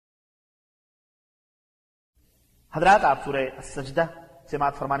حضرات، آپ سورہ السجدہ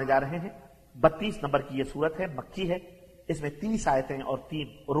سماعت فرمانے جا رہے ہیں۔ 32 نمبر کی یہ سورت ہے، مکی ہے۔ اس میں 30 آیتیں اور 3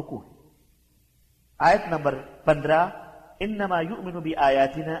 رکوع ہیں۔ آیت نمبر 15، انما یؤمن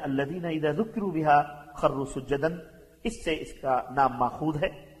بآیاتنا الذین اذا ذکروا بها خروا سجدا، اس سے اس کا نام ماخوذ ہے۔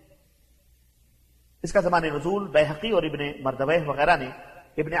 اس کا زمان نزول بیہقی اور ابن مردویہ وغیرہ نے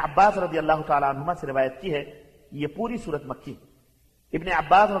ابن عباس رضی اللہ تعالیٰ عنہما سے روایت کی ہے۔ یہ پوری سورت مکی۔ ابن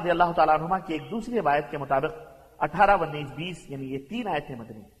عباس رضی اللہ تعالیٰ عنہما کی ایک دوسری روایت کے مطابق 18، 19، 20 یعنی یہ 3 آیتیں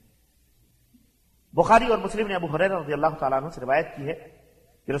مدنی ہیں۔ بخاری اور مسلم نے ابو ہریرہ رضی اللہ تعالیٰ عنہ سے روایت کی ہے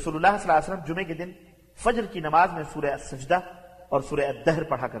کہ رسول اللہ صلی اللہ علیہ وسلم جمعے کے دن فجر کی نماز میں سورہ السجدہ اور سورہ الدہر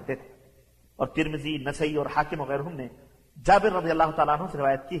پڑھا کرتے تھے۔ اور ترمذی، نسائی اور حاکم وغیرہ نے جابر رضی اللہ تعالیٰ عنہ سے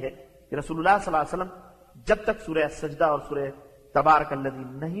روایت کی ہے کہ رسول اللہ صلی اللہ علیہ وسلم جب تک سورہ السجدہ اور سورہ تبارک الذی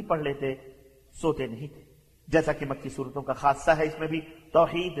نہیں پڑھ لیتے سوتے نہیں تھے۔ جیسا کہ مکی صورتوں کا خاصہ ہے، اس میں بھی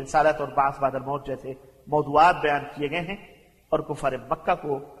توحید، رسالت اور بعث بعد الموت جیسے موضوعات بیان کیے گئے ہیں اور کفار مکہ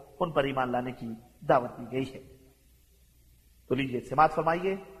کو ان پر ایمان لانے کی دعوت دی گئی ہے۔ تو لیجیے سماعت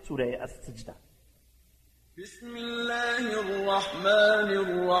فرمائیے سورہ السجدہ۔ بسم اللہ الرحمن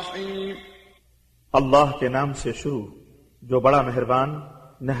الرحیم۔ اللہ کے نام سے شروع جو بڑا مہربان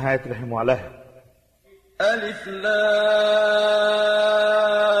نہایت رحم والا ہے۔ الف لام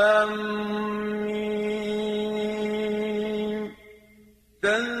میم،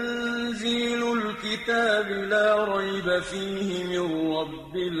 تنزیل الكتاب لا ریب فیہ من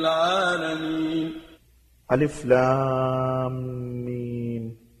رب العالمین۔ الف لام میم،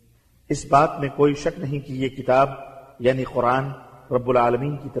 اس بات میں کوئی شک نہیں کہ یہ کتاب یعنی قرآن رب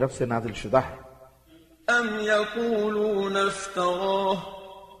العالمین کی طرف سے نازل شدہ ہے۔ ام یقولون افتراہ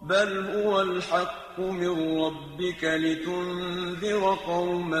بل هو الحق من ربك لتنذر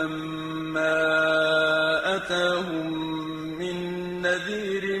قوما ما أتاهم من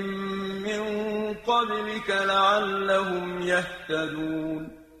نذير من قبلك لعلهم يهتدون۔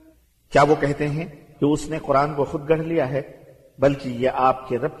 کیا وہ کہتے ہیں کہ اس نے قرآن کو خود گڑھ لیا ہے؟ بلکہ یہ آپ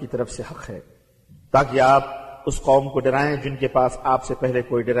کے رب کی طرف سے حق ہے تاکہ آپ اس قوم کو ڈرائیں جن کے پاس آپ سے پہلے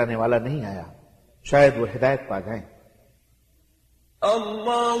کوئی ڈرانے والا نہیں آیا، شاید وہ ہدایت پا جائیں۔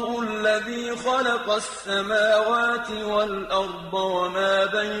 اللہ الذي خلق السماوات والأرض وما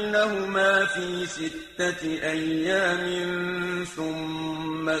بينهما في 6 أيام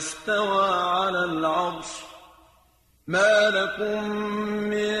ثم استوى على العرش ما لكم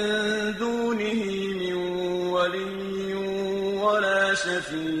من دونه من ولي ولا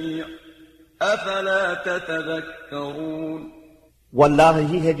شفيع أفلا تتذكرون۔ وہ اللہ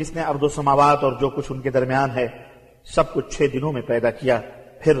ہی ہے جس نے ارض و سماوات اور جو کچھ ان کے درمیان ہے سب کچھ 6 دنوں میں پیدا کیا،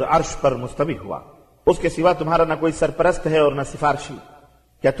 پھر عرش پر مستوی ہوا۔ اس کے سوا تمہارا نہ کوئی سرپرست ہے اور نہ سفارشی۔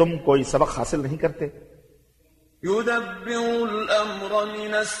 کیا تم کوئی سبق حاصل نہیں کرتے؟ يدبر الأمر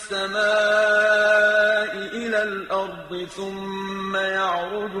من السماء إلى الأرض ثم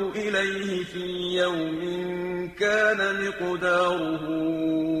يعرج إليه في يوم كان مقداره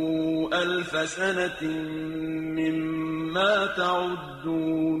 1000 سنة مما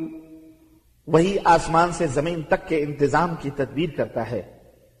تعدون۔ وہی آسمان سے زمین تک کے انتظام کی تدبیر کرتا ہے،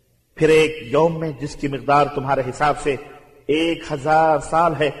 پھر ایک یوم میں جس کی مقدار تمہارے حساب سے 1000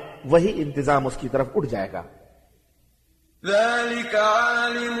 سال ہے وہی انتظام اس کی طرف اٹھ جائے گا۔ ذلك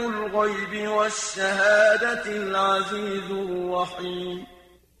عالم الغیب والشہادة العزیز الرحیم۔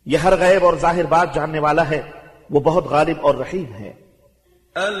 یہ ہر غیب اور ظاہر بات جاننے والا ہے، وہ بہت غالب اور رحیم ہے۔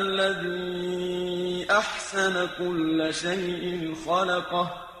 الذي احسن كل شيء خلقه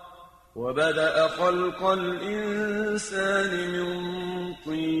وبدأ خلق الإنسان من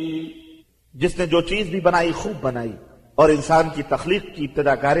طين۔ جس نے جو چیز بھی بنائی خوب بنائی اور انسان کی تخلیق کی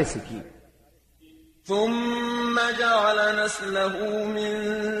ابتدا گارے سے کی۔ ثم جعل نسله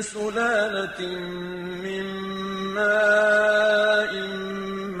من سلالة من ماء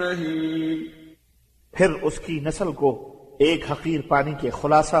مهين۔ پھر اس کی نسل کو ایک حقیر پانی کے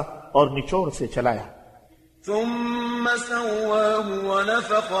خلاصہ اور نچوڑ سے چلایا۔ ثم سواه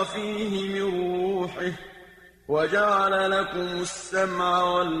ونفخ فيه من روحه وجعل لكم السمع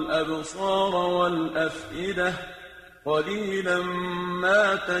والأبصار والأفئدة قليلا ما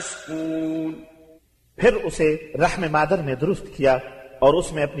تشكرون۔ پھر اسے رحم مادر میں درست کیا اور اس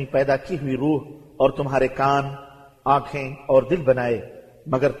میں اپنی پیدا کی ہوئی روح اور تمہارے کان، آنکھیں اور دل بنائے،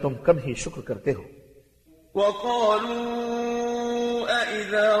 مگر تم کم ہی شکر کرتے ہو۔ وقالوا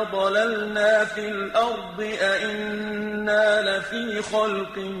أإذا ضللنا في الأرض أإنا لفي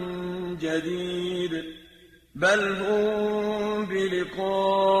خلق جديد بل هم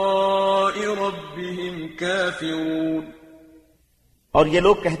بلقاء ربهم كافرون۔ اور یہ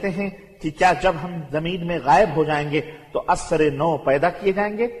لوگ کہتے ہیں کہ کیا جب ہم زمین میں غائب ہو جائیں گے تو اثر نو پیدا کیے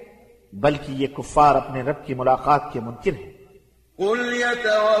جائیں گے؟ بلکہ یہ کفار اپنے رب کی ملاقات کے منکر ہیں۔ قل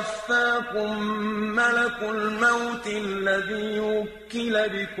يتوفاكم ملك الموت الذي وكل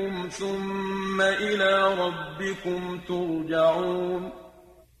بكم ثم إلى ربكم ترجعون۔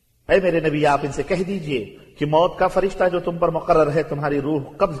 اے میرے نبی آپ ان سے کہہ دیجئے کہ موت کا فرشتہ جو تم پر مقرر ہے تمہاری روح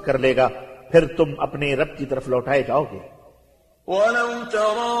قبض کر لے گا، پھر تم اپنے رب کی طرف لوٹائے جاؤ گے۔ وَلَوْ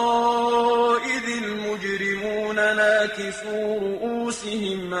تَرَىٰ إِذِ الْمُجْرِمُونَ نَاكِسُو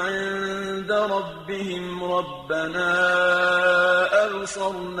رُءُوسِهِمْ عِندَ رَبِّهِمْ رَبَّنَا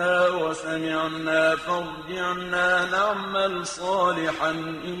أَبْصَرْنَا وَسَمِعْنَا فَارْجِعْنَا نَعْمَلْ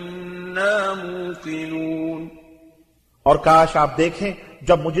صَالِحًا إِنَّا مُوقِنُونَ۔ اور کاش آپ دیکھیں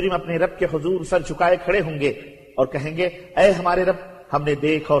جب مجرم اپنے رب کے حضور سر جھکائے کھڑے ہوں گے اور کہیں گے اے ہمارے رب، ہم نے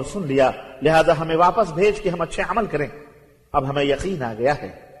دیکھ اور سن لیا، لہذا ہمیں واپس بھیج کہ ہم اچھے عمل کریں، اب ہمیں یقین آ گیا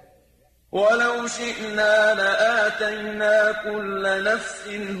ہے۔ وَلَوْ شِئْنَا لَآتَيْنَا كُلَّ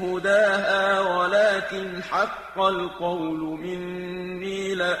نَفْسٍ هُدَاهَا وَلَكِنْ حَقَّ الْقَوْلُ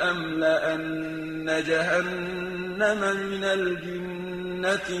مِنِّي لَأَمْلَأَنَّ جَهَنَّمَ مِنَ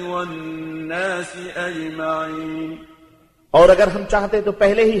الْجِنَّةِ وَالنَّاسِ أَجْمَعِينَ۔ اور اگر ہم چاہتے تو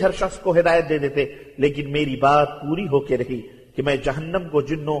پہلے ہی ہر شخص کو ہدایت دے دیتے، لیکن میری بات پوری ہو کے رہی کہ میں جہنم کو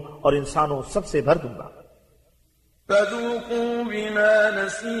جنوں اور انسانوں سب سے بھر دوں گا۔ فَذُوقُوا بِمَا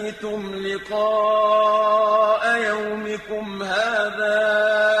نَسِيتُمْ لِقَاءَ يَوْمِكُمْ هَٰذَا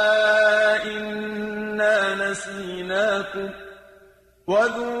إِنَّا نَسِينَاكُمْ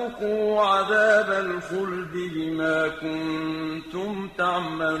وَذُوقُوا عَذَابَ الْخُلْدِ بِمَا كُنتُمْ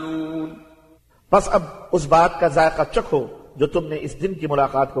تَعْمَلُونَ۔ بس اب اس بات کا ذائقہ چکھو جو تم نے اس دن کی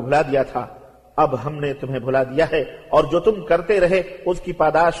ملاقات کو بھلا دیا تھا، اب ہم نے تمہیں بھلا دیا ہے، اور جو تم کرتے رہے اس کی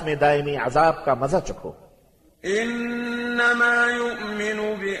پاداش میں دائمی عذاب کا مزہ چکھو۔ إنما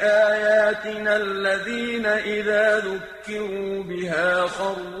يؤمن بآياتنا الذين إذا ذكروا بها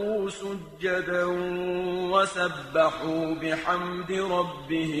خروا سجدا وسبحوا بحمد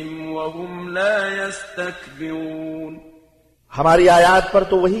ربهم وهم لا يستكبرون۔ ہماری آیات پر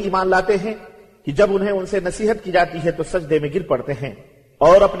تو وہی ایمان لاتے ہیں کہ جب انہیں ان سے نصیحت کی جاتی ہے تو سجدے میں گر پڑتے ہیں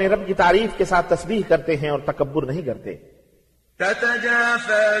اور اپنے رب کی تعریف کے ساتھ تسبیح کرتے ہیں اور تکبر نہیں کرتے۔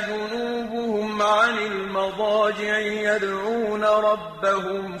 تتجافى جنوبهم عن المضاجع يدعون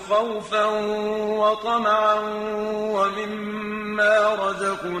ربهم خوفا وطمعا ومما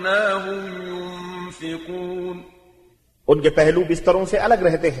رزقناهم ينفقون۔ ان کے پہلو بستروں سے الگ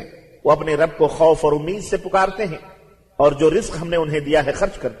رہتے ہیں، وہ اپنے رب کو خوف اور امید سے پکارتے ہیں اور جو رزق ہم نے انہیں دیا ہے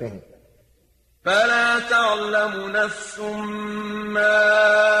خرچ کرتے ہیں۔ فلا تعلم نفس ما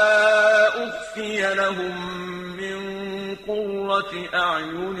أخفي لهم من قرة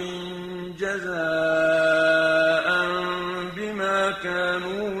أعين جزاء بما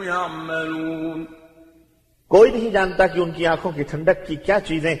كانوا يعملون۔ کوئی نہیں جانتا کہ ان کی آنکھوں کی ٹھنڈک کی کیا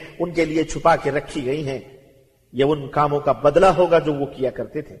چیزیں ان کے لیے چھپا کے رکھی گئی ہیں، یہ ان کاموں کا بدلہ ہوگا جو وہ کیا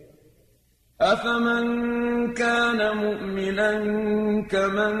کرتے تھے۔ أفمن كان مؤمنا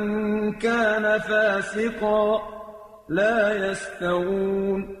كمن كان فاسقا لا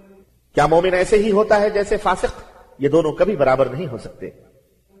يستوون۔ کیا مومن ایسے ہی ہوتا ہے جیسے فاسق؟ یہ دونوں کبھی برابر نہیں ہو سکتے۔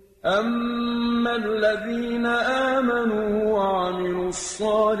 أما الذين آمنوا وعملوا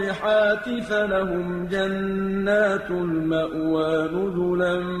الصالحات فلهم جنات المأوى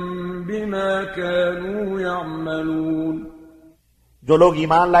نزلا بما كانوا يعملون۔ جو لوگ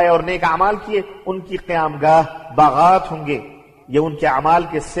ایمان لائے اور نیک اعمال کیے ان کی قیام گاہ باغات ہوں گے، یہ ان کے اعمال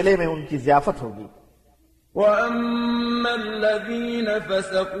کے صلے میں ان کی ضیافت ہوگی۔ وَأَمَّا الَّذِينَ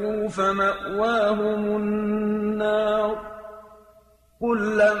فَسَقُوا فَمَأْوَاهُمُ النَّارُ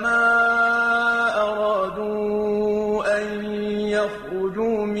كُلَّمَا أَرَادُوا أَن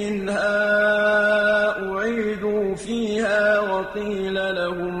يَخْرُجُوا مِنْهَا أُعِيدُوا فِيهَا وَقِيلَ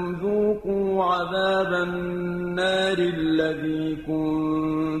لَهُمْ ذُوقُوا عَذَابَ النَّارِ الَّذِي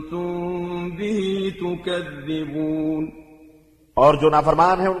كُنتُم بِهِ تُكَذِّبُونَ۔ اور جو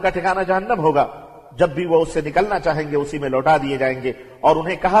نافرمان ہیں ان کا ٹھکانہ جہنم ہوگا، جب بھی وہ اس سے نکلنا چاہیں گے اسی میں لوٹا دیے جائیں گے، اور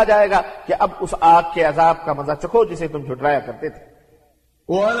انہیں کہا جائے گا کہ اب اس آگ کے عذاب کا مزہ چکھو جسے تم جھٹلایا کرتے تھے۔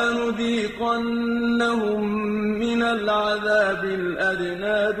 وَلَنُذِيقَنَّهُم مِّنَ الْعَذَابِ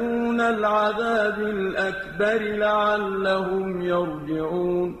الْأَدْنَىٰ دُونَ الْعَذَابِ الْأَكْبَرِ لَعَلَّهُمْ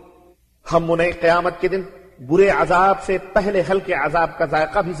يَرْجِعُونَ۔ ہم انہیں قیامت کے دن برے عذاب سے پہلے ہلکے عذاب کا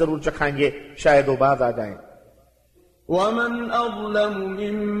ذائقہ بھی ضرور چکھائیں گے، شاید وہ باز آ جائیں۔ وَمَنْ أَظْلَمُ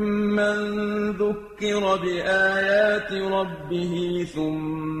مِمَّن ذُكِّرَ بِآيَاتِ رَبِّهِ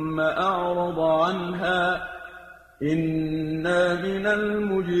ثُمَّ أَعْرَضَ عَنْهَا إِنَّا مِنَ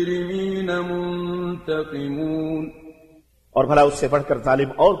الْمُجْرِمِينَ مُنْتَقِمُونَ۔ اور بھلا اس سے بڑھ کر ظالم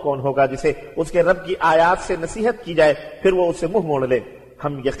اور کون ہوگا جسے اس کے رب کی آیات سے نصیحت کی جائے پھر وہ اسے منہ موڑ لے۔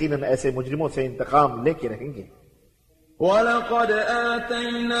 ہم یقیناً ایسے مجرموں سے انتقام لے کے رہیں گے۔ وَلَقَدْ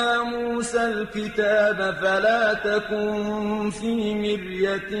آتَيْنَا مُوسَى الْكِتَابَ فَلَا تَكُنْ فِي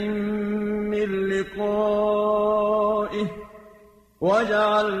مِرْيَةٍ مِّن لِقَائِهِ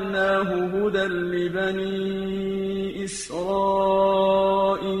وَجَعَلْنَاهُ هُدًى لِبَنِي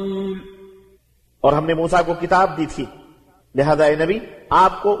إِسْرَائِيلَ۔ اور ہم نے موسیٰ کو کتاب دی تھی، لہذا اے نبی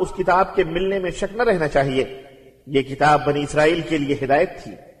آپ کو اس کتاب کے ملنے میں شک نہ رہنا چاہیے، یہ کتاب بنی اسرائیل کے لیے ہدایت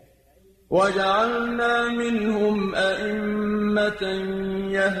تھی۔ وَجَعَلْنَا مِنْهُمْ أَئِمَّةً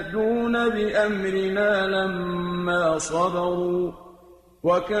يَهْدُونَ بِأَمْرِنَا لَمَّا صَبَرُوا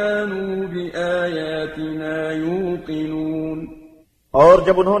وَكَانُوا بِآيَاتِنَا يُوقِنُونَ۔ اور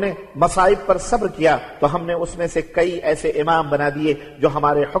جب انہوں نے مصائب پر صبر کیا تو ہم نے اس میں سے کئی ایسے امام بنا دیے جو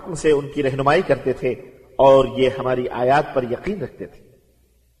ہمارے حکم سے ان کی رہنمائی کرتے تھے اور یہ ہماری آیات پر یقین رکھتے تھے۔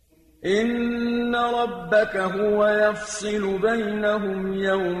 إن ربك هو يفصل بينهم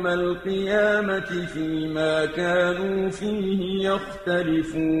يوم القيامة فيما كانوا فيه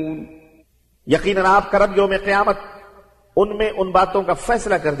يختلفون۔ یقیناً آپ کا رب یوم قیامت ان میں ان باتوں کا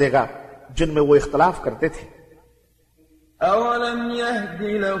فیصلہ کر دے گا جن میں وہ اختلاف کرتے تھے۔ أولم يهد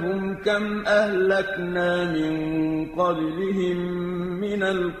لهم كم أهلكنا من قبلهم من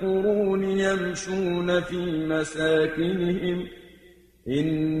القرون يمشون في مساكنهم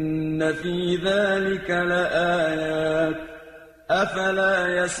إن في ذلك لآيات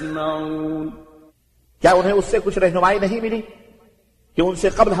أفلا يسمعون۔ کیا انہیں اس سے کچھ رہنمائی نہیں ملی کہ ان سے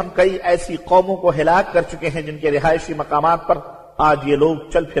قبل ہم کئی ایسی قوموں کو ہلاک کر چکے ہیں جن کے رہائشی مقامات پر آج یہ لوگ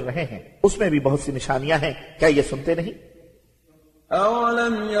چل پھر رہے ہیں، اس میں بھی بہت سی نشانیاں ہیں، کیا یہ سنتے نہیں؟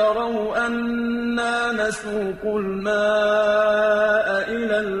 أولم يروا أنا نسوق الماء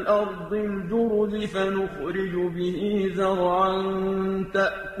إلى الأرض الجرز فنخرج به زرعا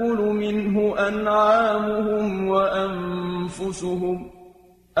تأكل منه أنعامهم وأنفسهم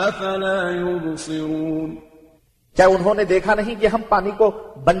أفلا يبصرون۔ کیا انہوں نے دیکھا نہیں کہ ہم پانی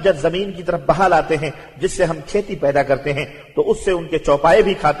کو بنجر زمین کی طرف بہا لاتے ہیں جس سے ہم کھیتی پیدا کرتے ہیں تو اس سے ان کے چوپائے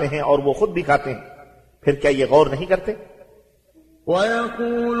بھی کھاتے ہیں اور وہ خود بھی کھاتے ہیں، پھر کیا یہ غور نہیں کرتے؟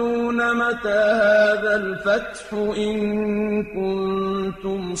 وَيَقُولُونَ مَتَى هَذَا الْفَتْحُ إِن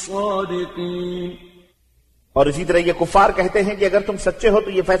كُنتُمْ صَادِقِينَ۔ اور اسی طرح یہ کفار کہتے ہیں کہ اگر تم سچے ہو تو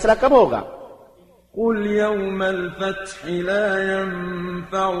یہ فیصلہ کب ہوگا؟ قُلْ يَوْمَ الْفَتْحِ لَا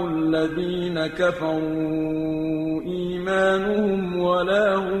يَنفَعُ الَّذِينَ كَفَرُوا إِيمَانُهُمْ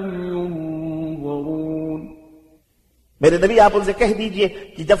وَلَا هُمْ يُنظَرُونَ۔ میرے نبی آپ ان سے کہہ دیجئے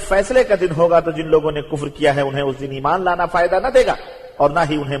کہ جب فیصلے کا دن ہوگا تو جن لوگوں نے کفر کیا ہے انہیں اس دن ایمان لانا فائدہ نہ دے گا اور نہ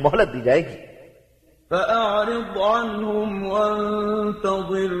ہی انہیں مہلت دی جائے گی۔ فَأَعْرِضْ عَنْهُمْ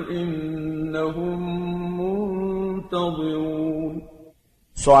وَانتَظِرْ إِنَّهُمْ مُنتَظِرُونَ۔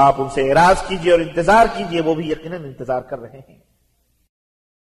 سو آپ ان سے اعراض کیجئے اور انتظار کیجئے، وہ بھی یقیناً انتظار کر رہے ہیں۔